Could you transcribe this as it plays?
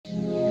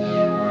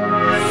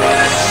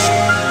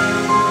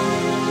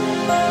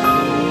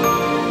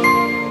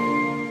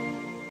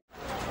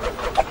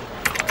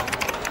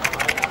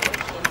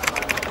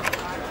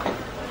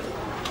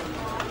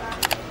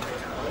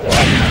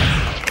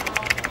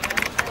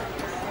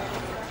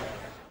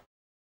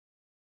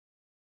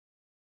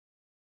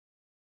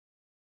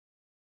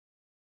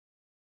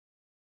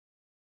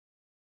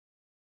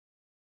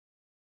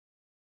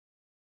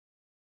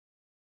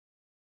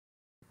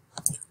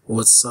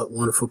What's up,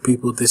 wonderful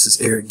people? This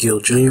is Eric Gill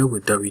Jr.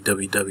 with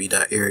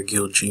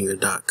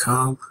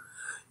www.ericgilljr.com.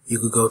 You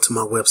can go to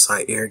my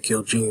website,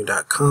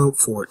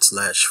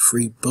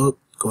 ericgilljr.com/free book.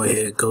 Go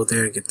ahead and go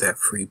there and get that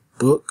free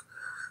book.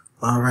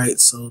 Alright,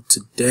 so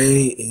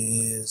today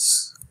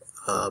is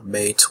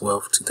May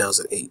 12th,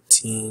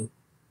 2018.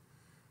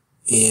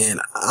 And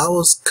I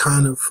was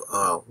kind of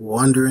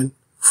wondering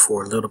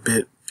for a little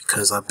bit,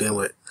 because I've been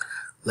with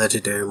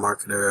Legendary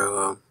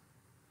Marketer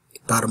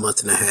about a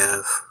month and a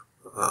half,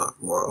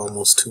 or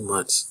almost 2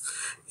 months,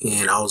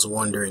 and I was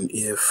wondering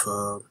if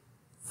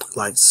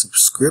like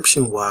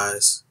subscription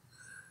wise,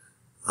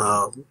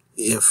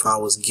 if I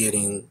was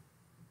getting,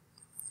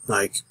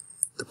 like,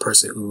 the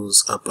person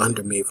who's up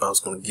under me, if I was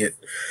going to get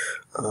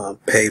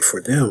paid for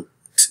them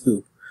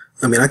too.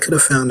 I mean, I could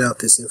have found out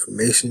this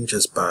information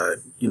just by,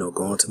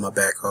 going to my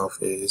back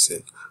office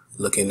and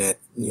looking at,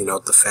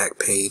 the fact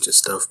page and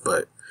stuff,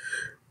 but,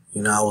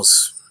 I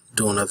was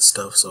doing other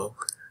stuff. So,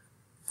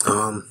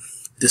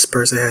 this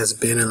person has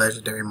been a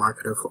Legendary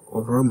Marketer for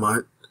over a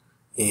month,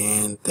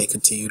 and they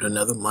continued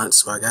another month,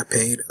 so I got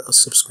paid a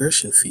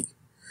subscription fee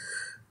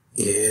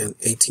and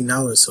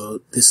 $18.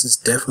 So this is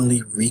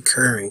definitely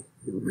recurring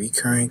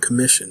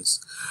commissions.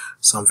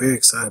 So I'm very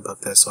excited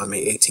about that. So I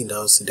made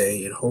 $18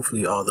 today, and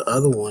hopefully all the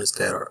other ones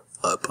that are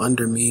up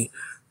under me,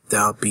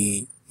 that'll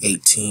be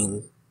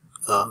 $18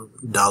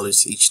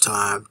 each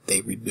time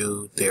they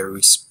renew their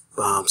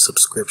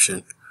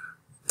subscription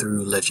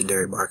through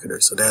Legendary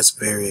Marketer. So that's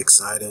very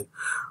exciting.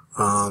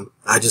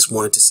 I just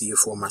wanted to see it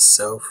for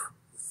myself,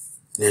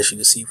 and as you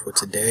can see for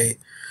today,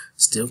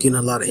 still getting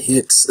a lot of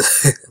hits.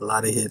 A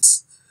lot of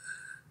hits.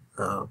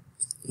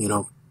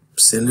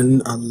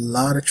 Sending a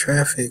lot of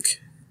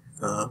traffic.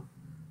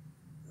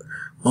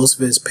 Most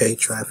of it is paid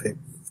traffic,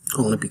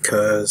 only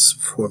because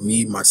for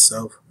me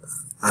myself,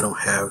 I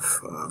don't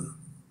have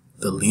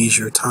the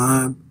leisure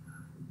time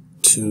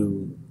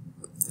to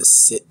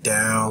sit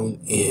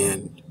down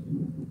and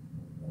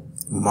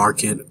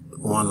market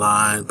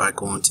online by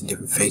going to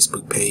different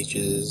Facebook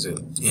pages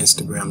and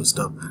Instagram and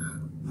stuff.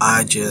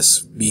 I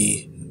just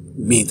be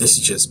me. This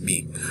is just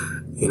me.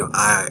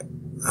 I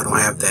don't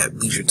have that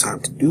leisure time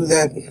to do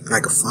that. I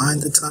can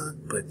find the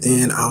time, but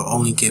then I'll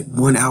only get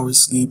 1 hour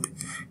sleep,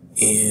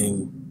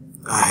 and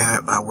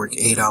I work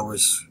 8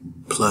 hours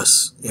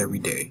plus every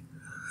day.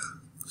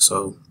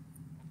 So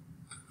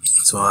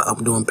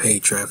I'm doing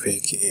paid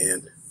traffic,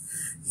 and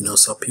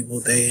some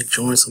people they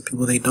join, some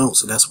people they don't.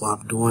 So that's why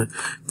I'm doing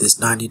this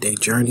 90-day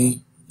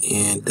journey.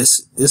 And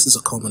this is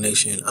a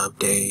culmination of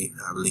day,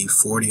 I believe,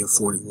 40 and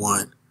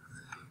 41.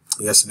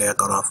 Yesterday I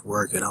got off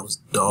work and I was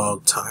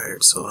dog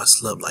tired, so I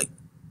slept like,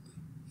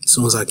 as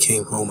soon as I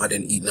came home, I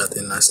didn't eat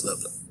nothing, and I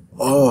slept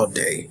all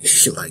day,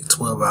 like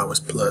 12 hours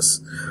plus.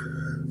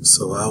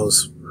 So I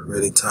was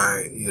really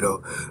tired,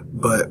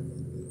 but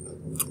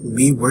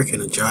me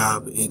working a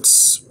job,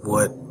 it's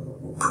what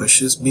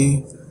pushes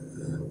me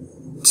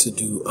to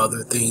do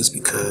other things,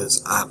 because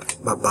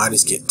my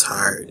body's getting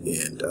tired,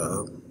 and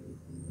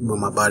when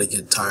my body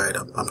gets tired,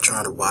 I'm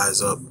trying to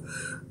wise up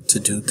to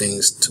do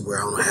things to where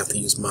I don't have to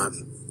use my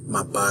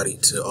body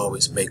to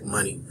always make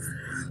money.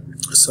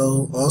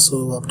 So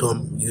also I'm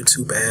doing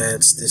YouTube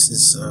ads. This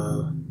is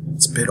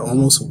it's been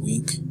almost a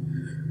week,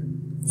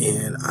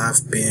 and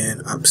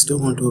I'm still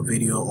going to do a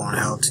video on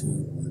how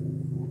to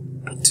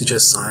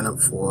just sign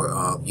up for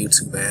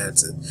YouTube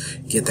ads and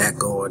get that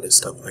going and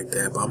stuff like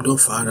that. But I'm doing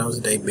 $5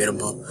 a day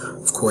minimum.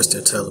 Of course,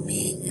 they're telling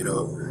me,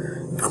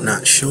 I'm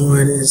not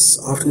showing as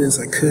often as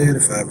I could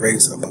if I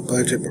raise up my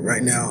budget, but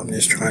right now I'm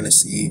just trying to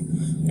see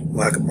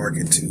what I can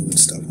market to and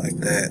stuff like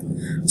that.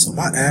 So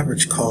my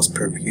average cost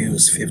per view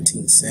is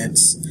 15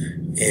 cents,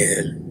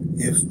 and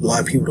if a lot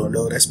of people don't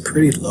know, that's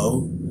pretty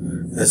low.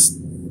 That's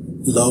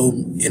low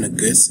in a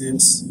good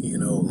sense,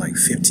 like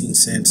 15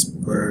 cents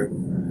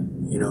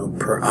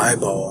per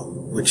eyeball,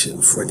 which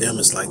for them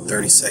is like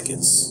 30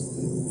 seconds.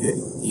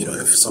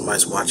 If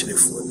somebody's watching it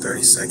for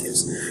 30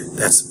 seconds,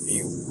 that's a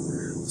view.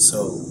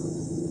 So,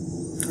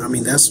 I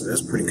mean, that's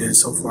pretty good.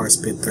 So far, I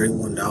spent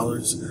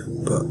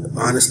 $31, but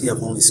honestly,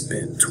 I've only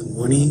spent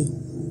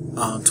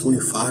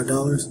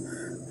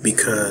 $25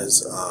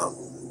 because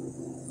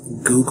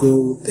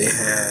Google, they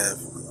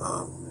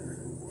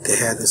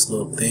had this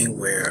little thing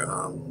where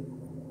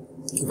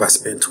if I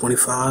spend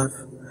 $25,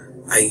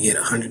 I get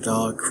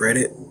 $100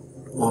 credit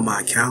on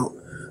my account.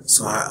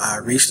 So I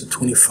reached the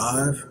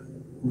 $25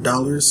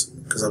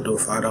 because I'm doing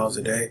 $5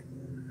 a day.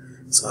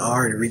 So I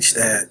already reached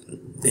that,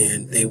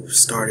 and they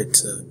started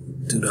to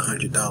do the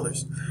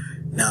 $100.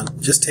 Now,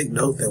 just take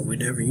note that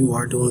whenever you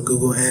are doing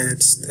Google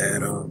ads,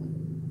 that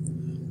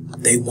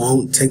they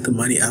won't take the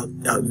money out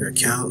your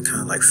account, kind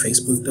of like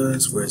Facebook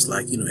does, where it's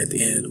like, at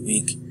the end of the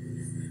week,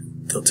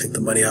 they'll take the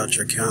money out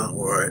your account,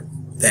 or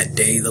that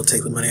day they'll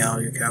take the money out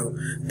of your account.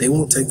 They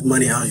won't take the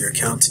money out of your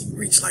account till you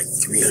reach like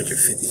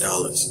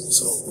 $350.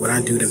 So when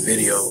I do the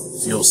video,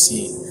 you'll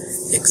see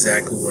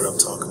exactly what I'm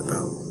talking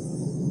about.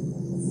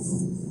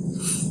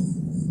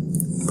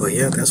 But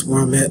yeah, that's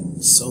where I'm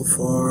at so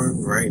far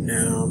right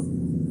now.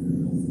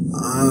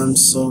 I'm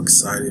so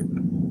excited.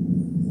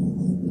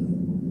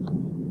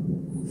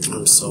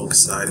 so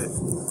excited.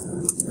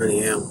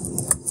 Really am.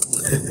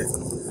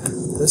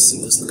 Let's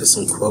see. Let's look at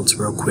some quotes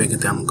real quick,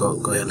 and then I'm gonna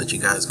go ahead and let you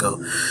guys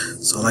go.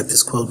 So I like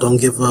this quote: "Don't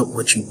give up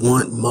what you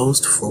want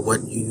most for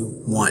what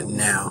you want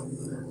now.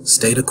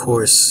 Stay the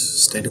course.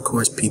 Stay the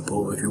course,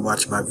 people." If you're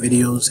watching my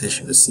videos, as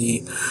you can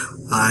see,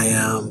 I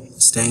am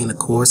staying the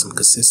course. I'm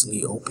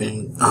consistently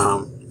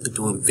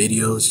doing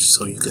videos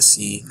so you can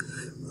see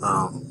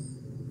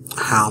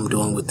how I'm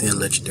doing within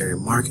Legendary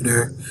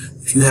Marketer.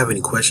 If you have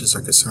any questions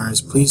or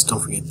concerns, please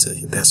don't forget to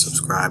hit that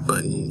subscribe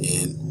button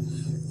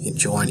and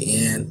join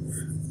in,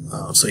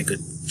 so you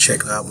could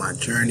check out my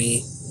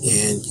journey,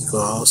 and you can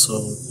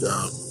also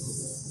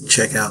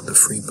check out the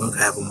free book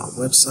I have on my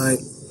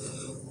website,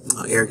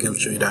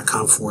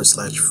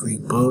 ericgillsjr.com/free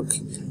book,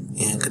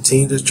 and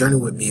continue this journey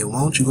with me. And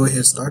why don't you go ahead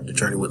and start the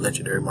journey with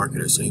Legendary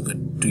Marketer so you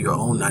can do your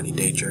own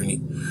 90-day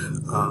journey,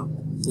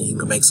 and you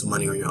can make some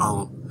money on your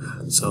own.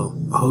 So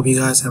I hope you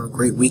guys have a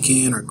great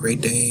weekend, or a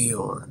great day,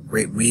 or a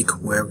great week,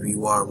 wherever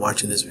you are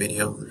watching this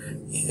video.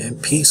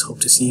 And peace. Hope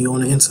to see you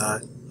on the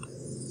inside.